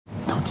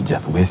you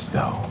just wish,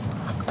 though?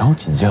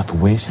 Don't you just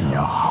wish in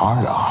your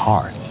heart of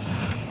hearts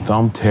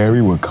some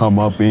Terry would come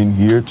up in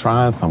here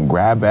trying some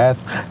grab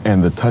ass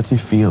and the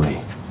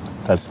touchy-feely?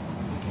 That's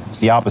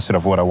the opposite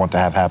of what I want to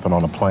have happen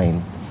on a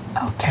plane.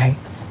 Okay,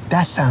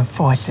 that's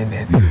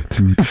unfortunate.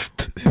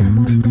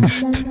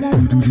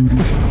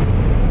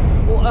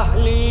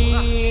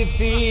 وأهلي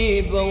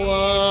في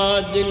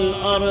بوادي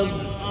الأرض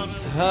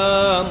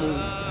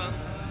هاموا.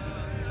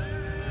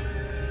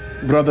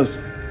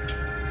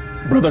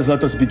 Brothers,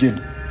 let us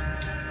begin.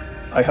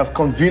 I have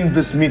convened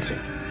this meeting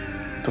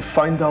to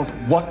find out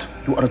what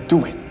you are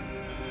doing.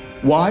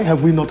 Why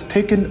have we not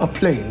taken a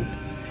plane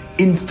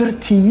in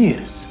 13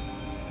 years?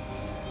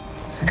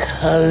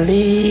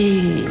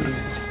 Khalid,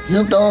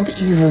 you don't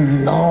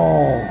even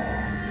know.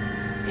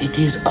 It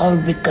is all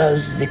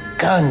because the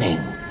cunning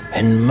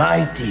and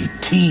mighty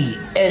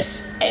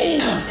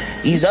TSA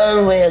is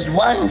always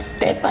one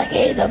step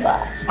ahead of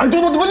us. I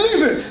do not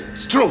believe it!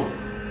 It's true.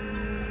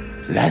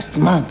 Last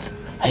month,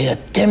 I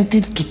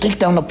attempted to take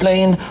down a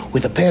plane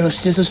with a pair of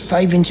scissors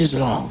 5 inches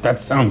long. That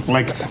sounds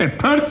like a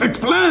perfect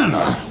plan.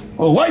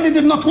 Well, why did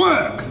it not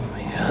work?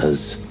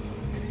 Because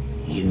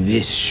in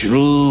this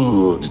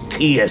shrewd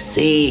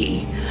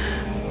TSA,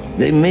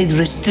 they made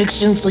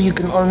restrictions so you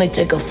can only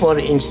take a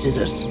 4-inch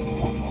scissors.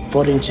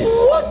 4 inches.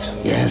 What?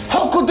 Yes.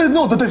 How could they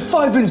know that a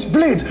 5-inch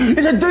blade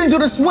is a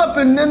dangerous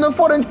weapon and a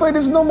 4-inch blade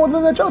is no more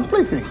than a child's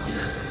plaything?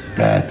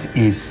 That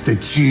is the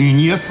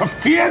genius of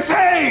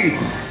TSA!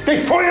 They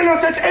foil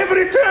us at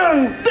every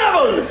turn!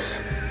 Devils!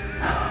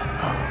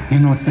 You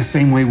know, it's the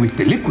same way with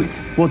the liquid.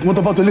 What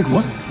about the liquid?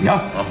 What?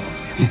 Yeah.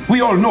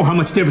 We all know how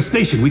much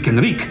devastation we can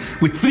wreak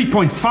with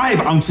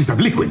 3.5 ounces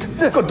of liquid.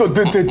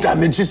 The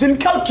damage is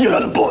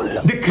incalculable.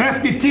 The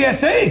crafty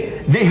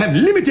TSA, they have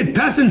limited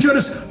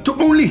passengers to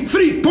only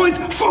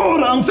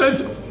 3.4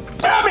 ounces.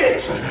 Damn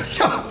it!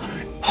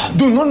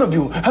 Do none of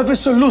you have a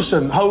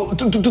solution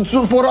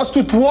for us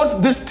to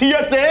thwart this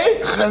TSA?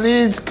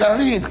 Khalid,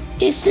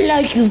 it's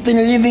like you've been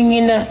living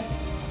in a...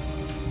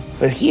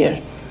 But here,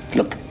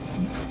 look,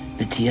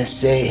 the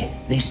TSA,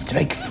 they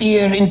strike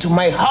fear into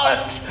my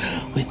heart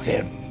with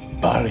their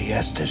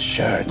polyester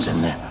shirts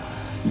and their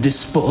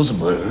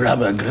disposable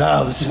rubber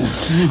gloves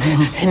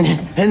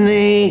and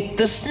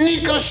the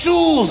sneaker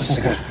shoes.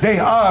 They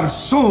are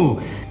so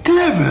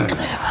clever.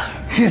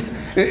 Yes.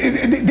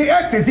 They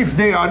act as if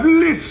they are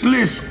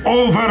listless,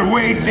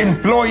 overweight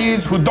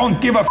employees who don't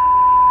give a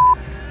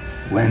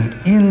when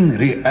in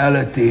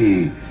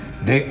reality,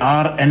 they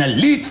are an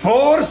elite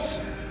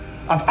force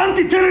of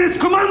anti-terrorist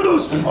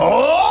commandos.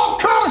 Oh,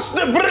 curse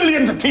the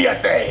brilliant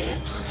TSA!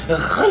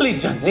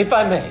 Khalid, if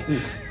I may,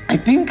 I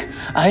think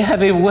I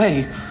have a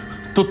way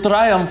to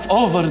triumph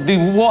over the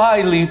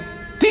wily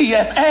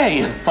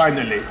TSA.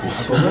 Finally.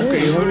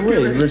 Okay,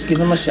 let's give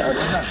him a shot.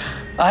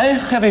 I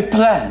have a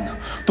plan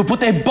to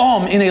put a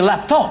bomb in a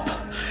laptop,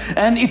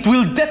 and it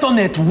will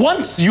detonate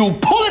once you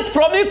pull it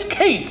from its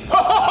case.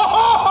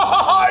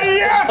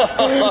 Yes!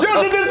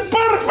 Yes, it is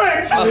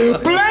perfect!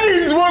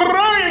 Planes were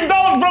raining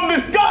down from the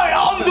sky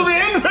onto the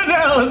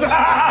infidels!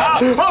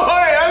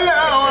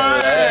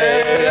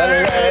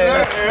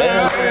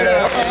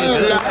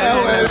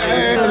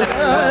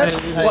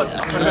 What?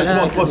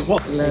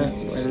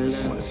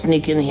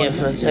 Sneak in here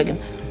for a second.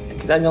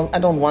 I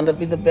don't want to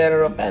be the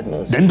bearer of bad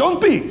news. Then don't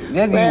be.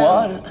 Then you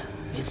are.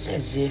 It's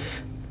as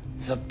if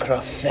the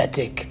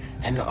prophetic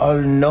and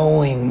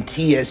all-knowing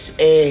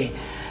TSA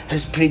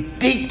has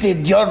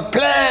predicted your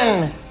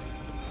plan.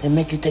 They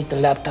make you take the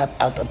laptop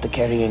out of the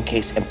carrying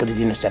case and put it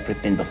in a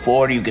separate bin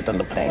before you get on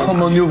the plane.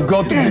 Come on, you've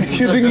got to be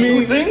kidding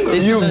me.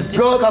 You've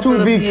got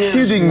to be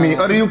kidding me.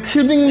 Are you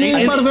kidding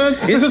me, Parvez?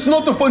 This is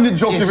not a funny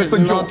joke if it's a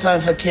joke. No time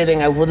for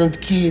kidding. I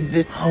wouldn't kid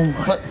this. Oh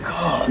my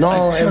God.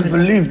 No, I can't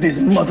believe these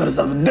mothers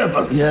of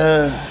devils.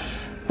 Yeah.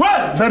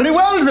 Well, very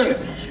well then.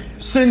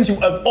 Since you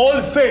have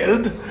all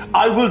failed,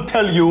 I will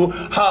tell you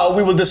how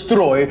we will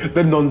destroy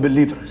the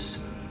non-believers.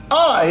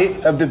 I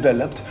have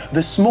developed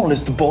the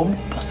smallest bomb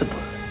possible.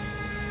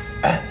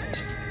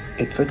 And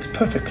it fits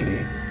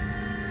perfectly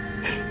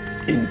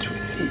into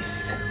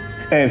this.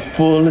 A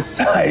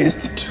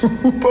full-sized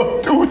tube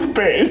of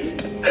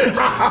toothpaste.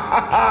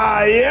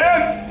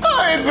 Yes!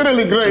 It's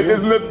really great,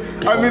 isn't it?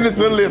 I mean, it's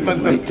really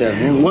fantastic.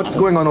 What's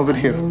going on over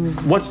here?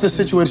 What's the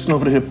situation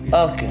over here?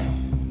 Okay.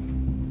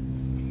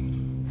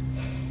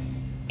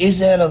 Is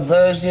there a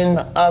version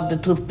of the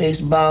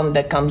toothpaste bomb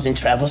that comes in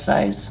travel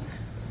size?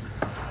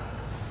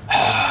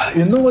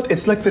 You know what?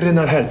 It's like they're in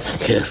our heads.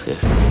 Yes.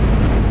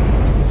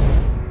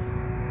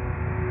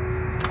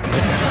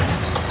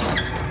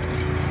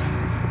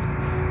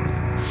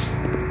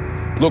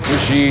 Look,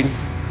 Rashid,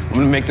 I'm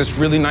gonna make this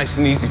really nice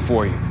and easy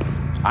for you.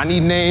 I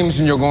need names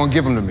and you're gonna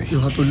give them to me. You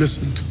have to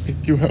listen to me.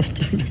 You have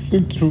to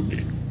listen to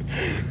me.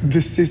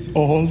 This is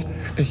all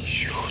a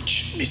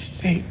huge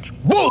mistake.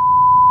 Bull!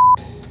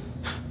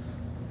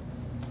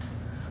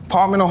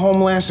 Department of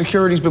Homeland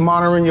Security's been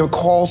monitoring your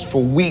calls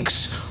for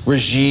weeks,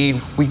 Rashid.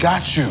 We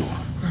got you.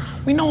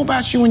 We know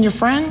about you and your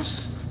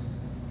friends.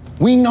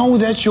 We know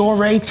that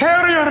you're a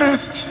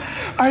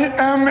terrorist. I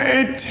am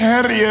a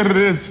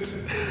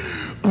terrorist.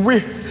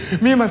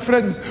 Me and my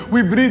friends,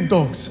 we breed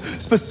dogs,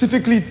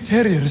 specifically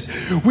terriers.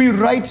 We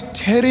write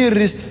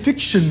terrierist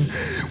fiction.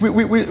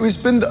 We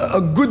spend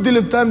a good deal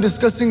of time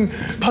discussing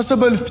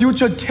possible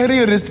future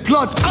terrierist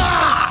plots.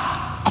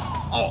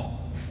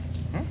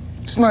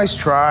 It's a nice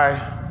try.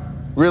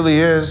 Really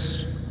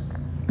is.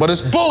 But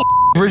it's bull,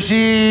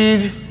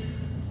 Rashid.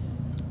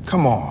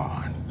 Come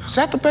on. Is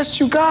that the best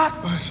you got?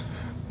 What?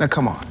 Now,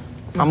 come on.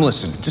 I'm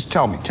listening. Just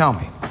tell me. Tell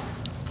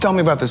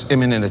me about this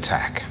imminent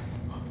attack.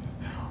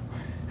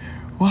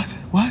 What?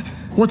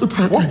 What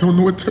attack? What? I don't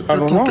know what I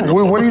don't know.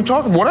 What are you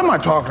talking about? What am I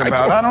talking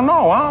about? I don't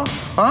know,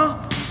 huh?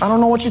 I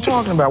don't know what you're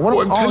talking about.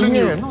 What? I'm telling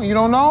you. No, you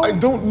don't know? I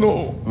don't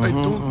know. I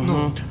don't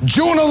know.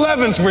 June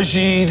 11th,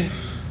 Rashid.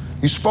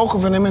 You spoke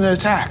of an imminent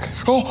attack.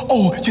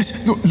 Oh,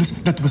 yes. No,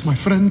 listen, that was my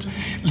friend.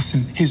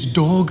 Listen, his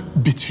dog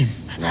bit him.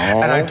 No.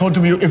 And I told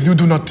him, if you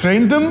do not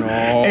train them,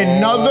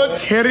 another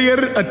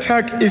terrier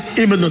attack is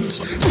imminent.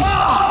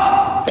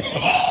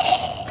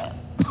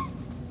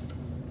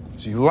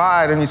 So you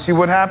lied and you see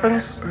what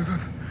happens?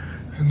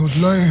 I'm not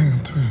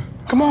lying to you.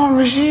 Come on,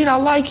 Rashid, I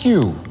like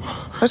you.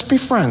 Let's be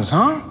friends,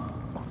 huh?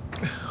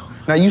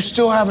 Now, you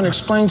still haven't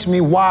explained to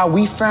me why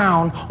we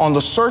found on the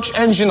search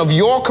engine of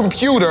your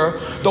computer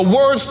the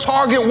words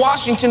Target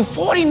Washington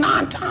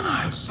 49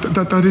 times.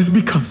 That is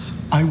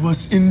because I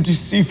was in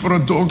DC for a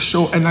dog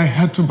show and I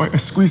had to buy a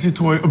squeezy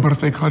toy, a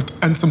birthday card,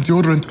 and some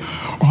deodorant,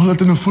 all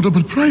at an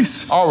affordable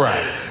price. All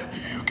right.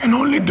 You can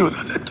only do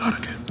that at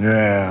Target.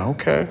 Yeah,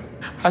 okay.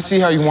 I see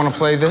how you want to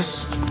play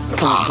this.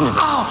 Give me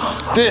this.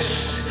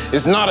 This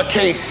is not a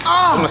case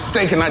of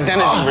mistaken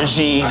identity,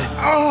 Rashid.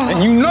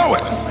 And you know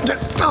it.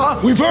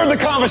 We've heard the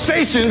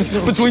conversations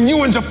between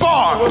you and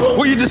Jafar.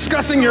 Were you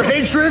discussing your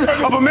hatred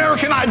of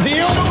American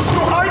ideals?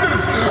 No,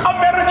 idols!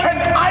 American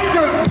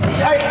idols!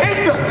 I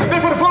hate them! They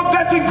were from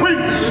Dancing Queen!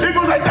 It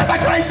was a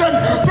desecration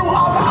to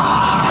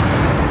Allah!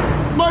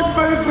 My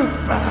favorite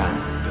band.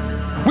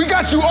 We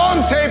got you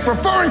on tape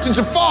referring to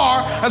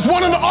Jafar as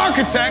one of the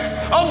architects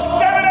of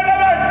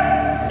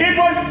 7-Eleven! It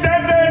was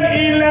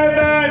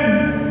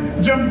 7-Eleven!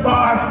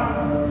 Jafar.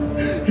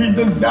 He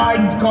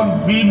designs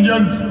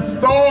convenience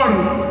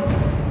stores.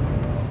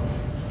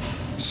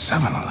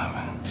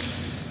 7-Eleven.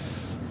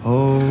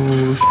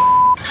 Oh.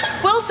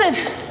 Wilson,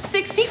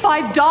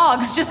 65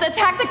 dogs just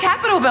attacked the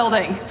Capitol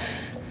building.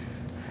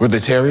 Were they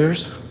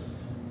terriers?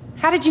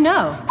 How did you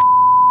know?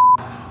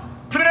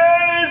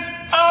 Praise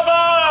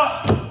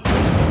Abba!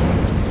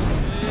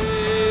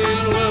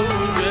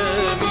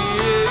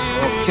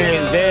 Okay,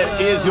 there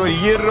is your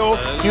Gyro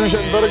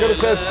Fusion Burger,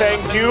 sir.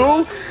 Thank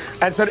you.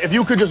 And sir, if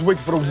you could just wait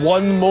for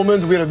one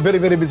moment, we are very,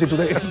 very busy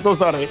today. I'm so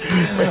sorry.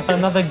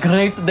 Another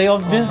great day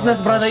of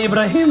business, Brother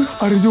Ibrahim.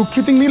 Are you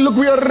kidding me? Look,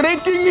 we are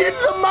raking in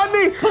the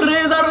money.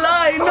 Praise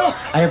Allah, no.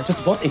 I have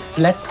just bought a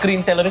flat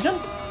screen television.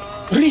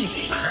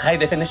 Really? High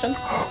definition.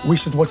 We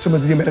should watch some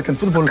of the American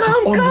football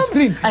on the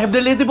screen. I have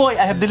the lazy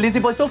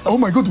boy sofa. Oh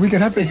my God, we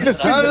can have it.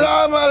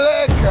 Salam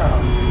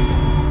alaikum.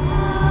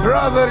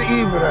 Brother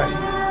Ibrahim.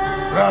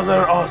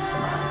 Brother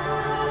Osman.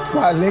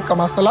 Wa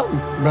alaikum assalam,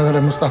 Brother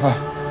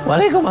Mustafa.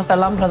 Walaikum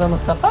assalam, Brother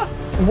Mustafa.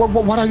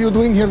 What are you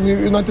doing here in the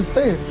United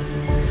States?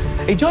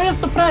 A joyous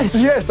surprise.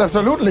 Yes,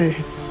 absolutely.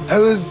 I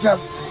was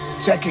just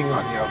checking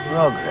on your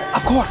progress.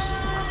 Of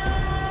course.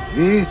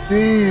 This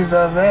is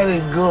a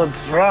very good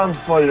front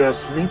for your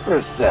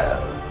sleeper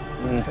cell.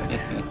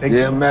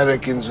 The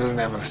Americans will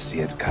never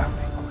see it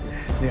coming.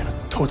 They are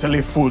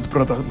totally fooled,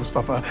 Brother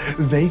Mustafa.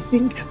 They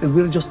think that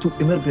we're just two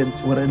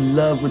immigrants who are in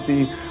love with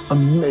the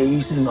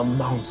amazing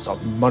amounts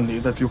of money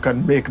that you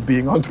can make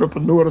being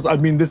entrepreneurs. I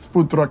mean, this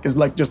food truck is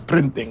like just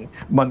printing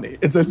money.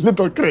 It's a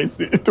little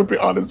crazy, to be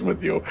honest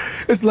with you.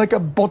 It's like a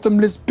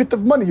bottomless pit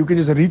of money. You can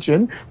just reach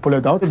in, pull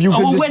it out. If you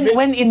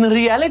when in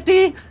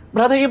reality,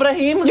 Brother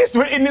Ibrahim? Yes,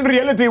 in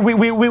reality,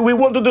 we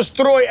want to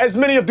destroy as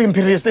many of the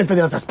imperialist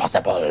infidels as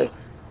possible.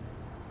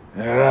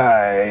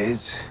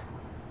 Right.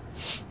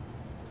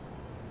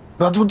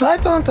 But what I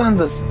don't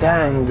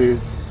understand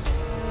is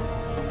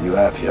you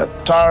have your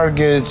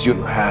target, you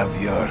have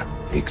your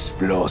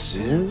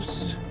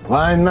explosives.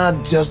 Why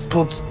not just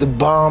put the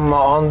bomb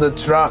on the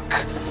truck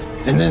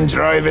and then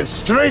drive it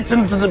straight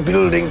into the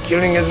building,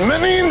 killing as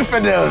many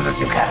infidels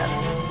as you can?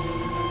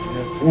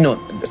 No,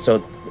 so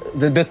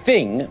the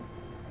thing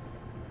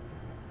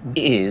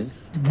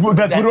is...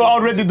 that we're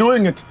already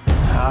doing it.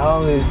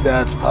 How is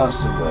that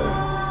possible?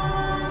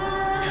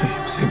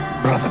 You see,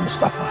 Brother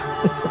Mustafa,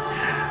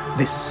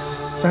 these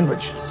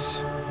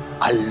sandwiches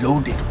are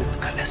loaded with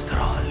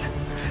cholesterol.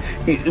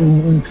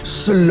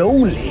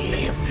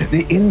 Slowly,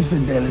 the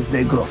infidels,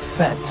 they grow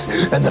fat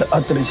and their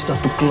arteries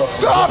start to clog.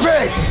 Stop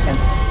it! And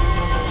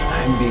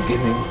I'm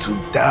beginning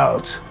to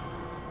doubt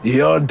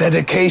your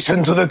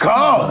dedication to the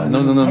cause.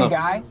 No. Hey,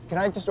 guy, can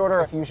I just order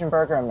a fusion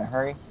burger? I'm in a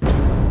hurry.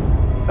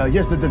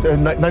 Yes,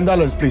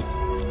 $9, please.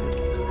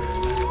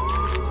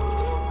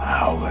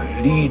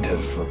 Our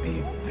leaders will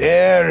be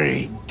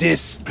very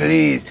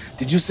displeased.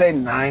 Did you say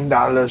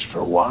 $9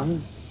 for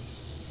one?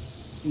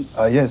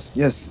 Yes,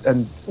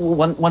 and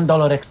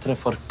 $1 extra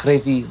for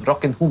crazy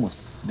rockin'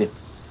 hummus dip.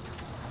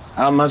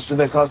 How much do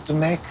they cost to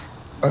make?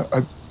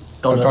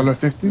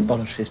 $1.50?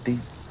 $1.50.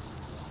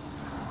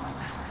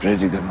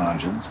 Pretty good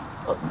margins.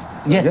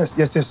 Yes.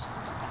 Yes.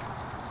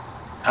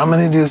 How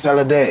many do you sell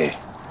a day?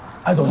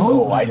 I don't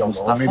know.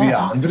 Maybe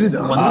 100?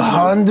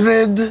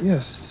 100?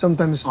 Yes,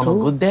 sometimes 2. On a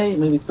good day,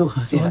 maybe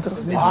 200.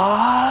 200?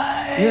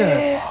 Why?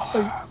 Yeah.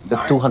 The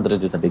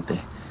 200 is a big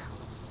day.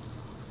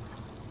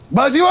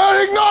 But you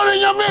are ignoring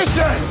your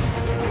mission!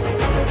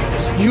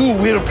 You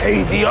will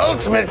pay the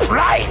ultimate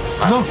price!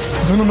 No,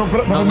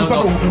 Mr.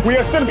 Bro, we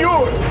are still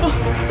pure!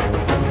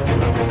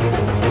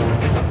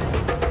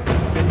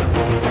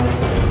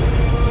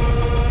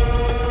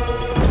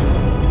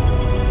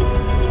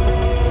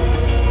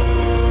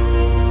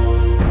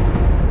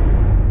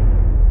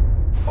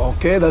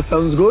 Okay, that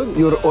sounds good.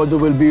 Your order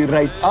will be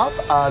right up.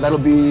 That'll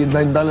be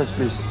 $9,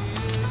 please.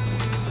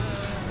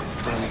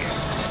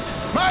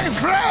 My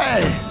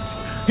friends,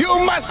 you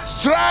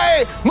must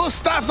try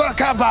Mustafa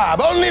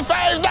Kebab, only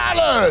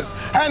 $5.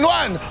 And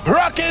one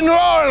rock and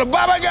roll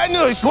Baba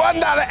Ganoush,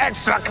 $1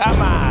 extra, come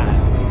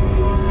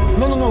on.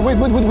 No, wait.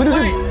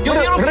 You're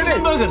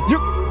fusion burger.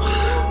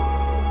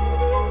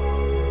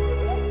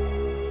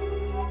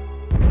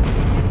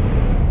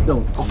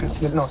 No. Okay,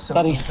 no,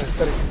 sorry.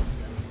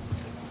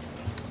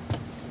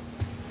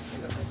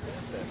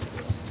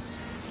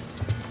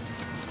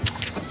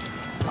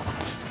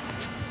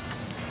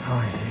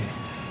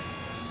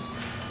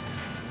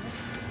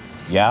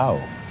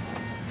 Yo.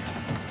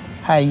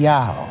 Hey,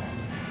 y'all.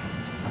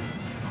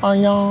 Oh,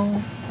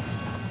 y'all.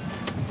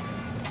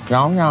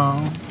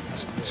 Y'all.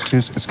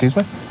 Excuse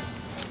me?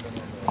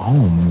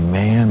 Oh,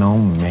 man.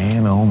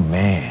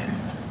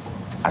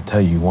 I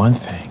tell you one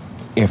thing.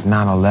 If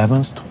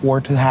 9/11s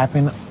were to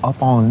happen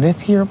up on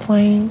this here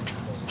plane,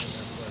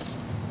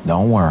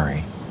 don't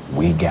worry.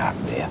 We got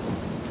this.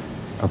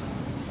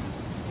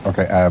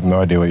 Okay, I have no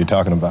idea what you're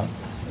talking about.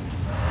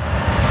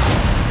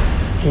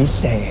 He's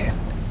saying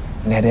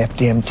that if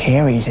them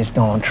Terries is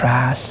gonna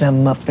try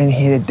something up in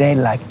here today,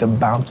 like the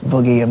bounce,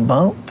 boogie, and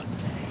bump,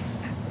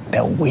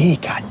 that we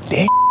got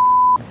this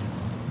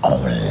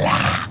on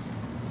lock.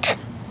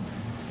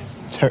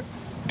 Do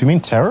you mean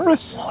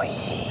terrorists? Oh, yeah.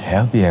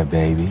 Hell yeah,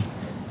 baby.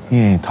 He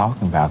ain't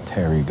talking about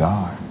Terry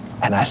Garr.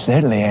 And I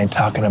certainly ain't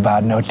talking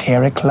about no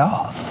Terry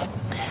cloth.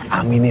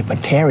 I mean, if a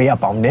Terry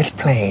up on this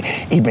plane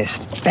even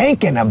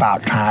thinking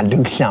about trying to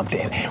do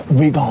something,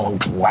 we gonna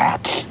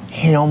wax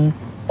him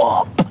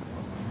up.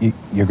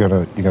 You're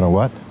gonna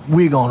what?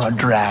 We gonna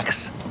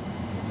drax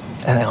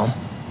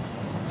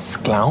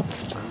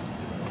sklounce.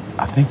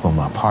 I think what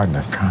my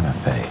partner's trying to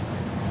say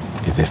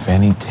is if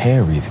any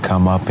Terries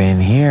come up in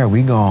here,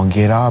 we gonna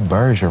get our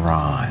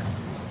Bergeron.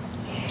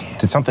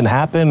 Did something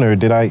happen, or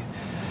did I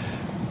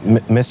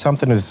miss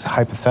something? Is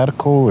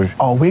hypothetical, or?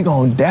 Oh, we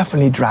gonna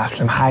definitely drop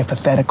some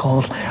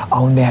hypotheticals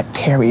on that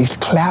Terry's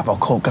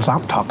clavicle, because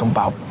I'm talking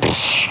about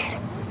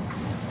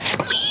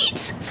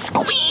squeeze.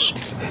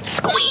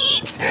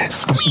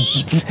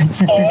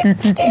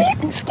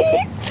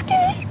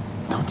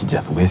 Don't you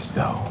just wish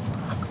so?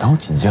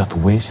 Don't you just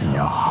wish in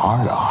your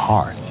heart of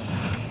hearts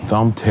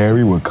some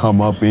Terry would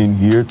come up in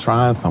here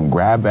trying some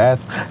grab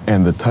ass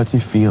and the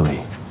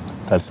touchy-feely?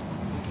 That's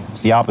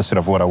the opposite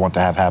of what I want to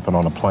have happen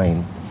on a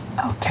plane.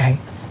 Okay,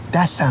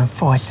 that's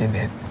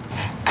unfortunate.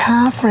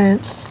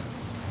 Conference.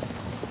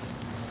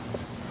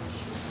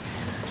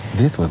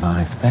 This was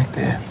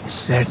unexpected. It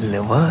certainly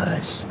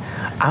was.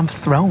 I'm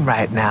thrown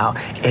right now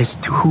as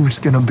to who's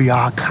gonna be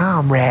our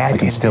comrade. I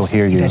can still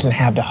hear you. He doesn't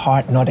have the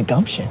heart nor the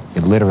gumption.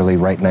 You're literally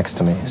right next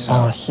to me. So.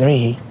 On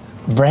 3,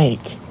 break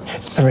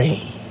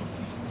 3.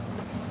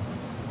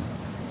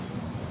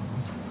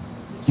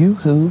 You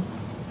who?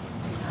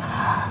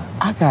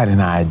 I got an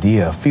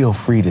idea. Feel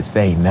free to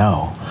say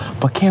no.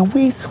 But can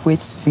we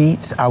switch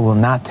seats? I will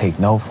not take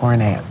no for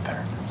an answer.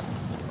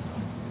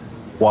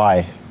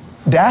 Why?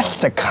 That's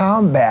the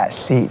combat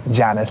seat,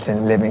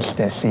 Jonathan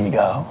Livingston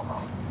Seagull.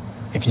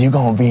 If you're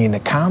gonna be in the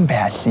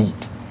combat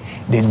seat,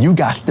 then you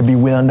got to be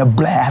willing to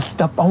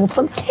blast up on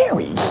some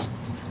Terries.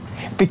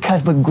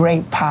 Because with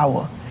great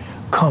power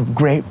comes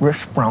great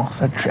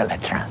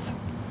responsibility.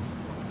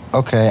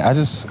 Okay, I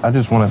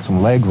just wanted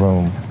some leg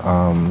room.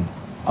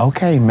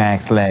 Okay,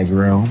 Max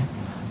Legroom,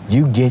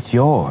 you get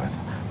yours.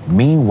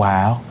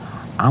 Meanwhile,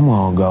 I'm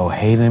gonna go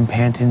Hayden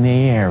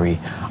Panettiere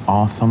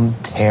on some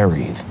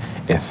Terries,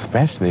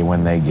 especially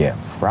when they get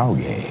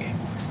froggy.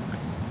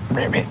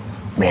 Ribbit.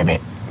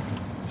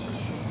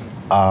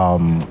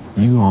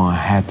 You gonna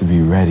have to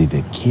be ready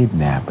to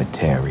kidnap a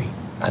Terry.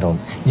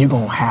 You're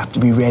gonna have to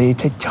be ready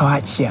to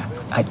torture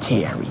a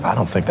Terry. I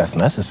don't think that's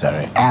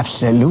necessary.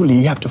 Absolutely,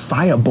 you have to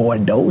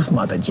fireboard those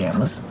mother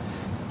jammers.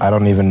 I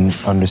don't even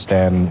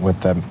understand what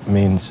that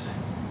means.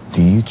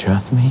 Do you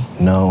trust me?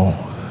 No.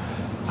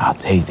 I'll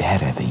take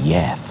that as a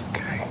yes.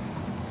 Okay.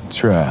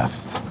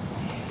 Trust.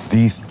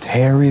 These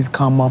Terries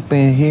come up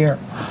in here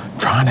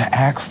trying to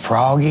act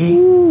froggy.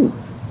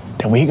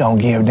 Then we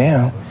gonna give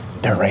them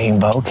the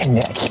Rainbow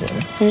Connection.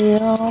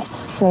 Yeah,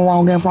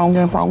 froggy.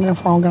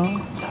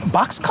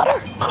 Box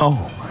cutter? Oh,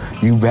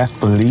 you best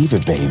believe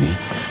it, baby.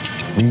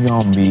 We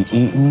gonna be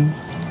eating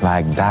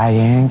like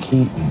Diane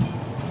Keaton.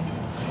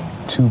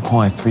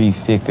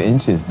 2.36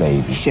 inches,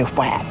 baby. Shift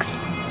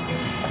wax.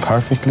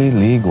 Perfectly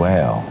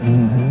legal.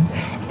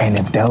 And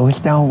if those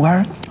don't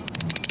work,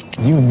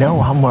 you know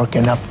I'm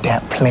working up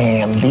that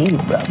plan B,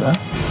 brother.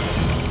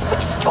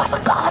 You have a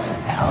gun?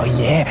 Hell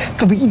yeah.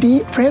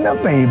 3D printer,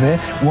 baby.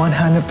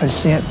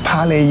 100%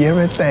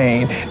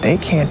 polyurethane. They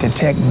can't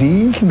detect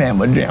these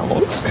mammal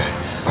jammers.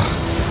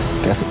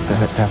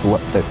 That's what.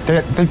 They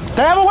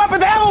have a weapon!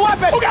 They have a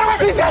weapon! Who got a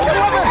weapon? These guys got a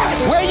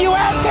weapon! Where you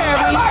at,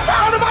 Terry?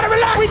 Everybody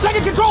relax! We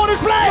taking control of this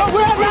plane!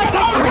 We're at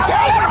the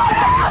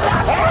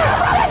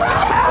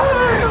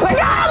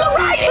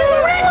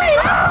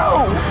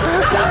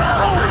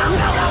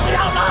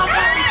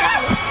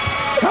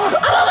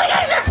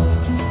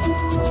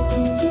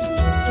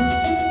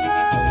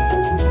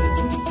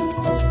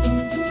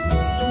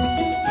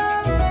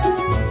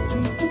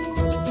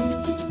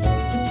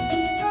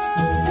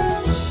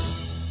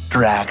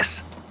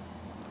Drax.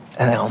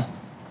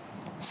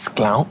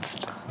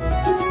 Sklounced.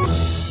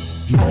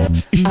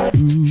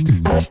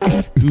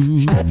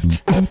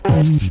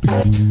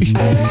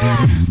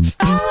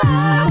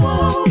 I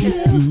want you,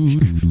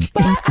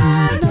 but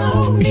I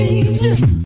don't need you.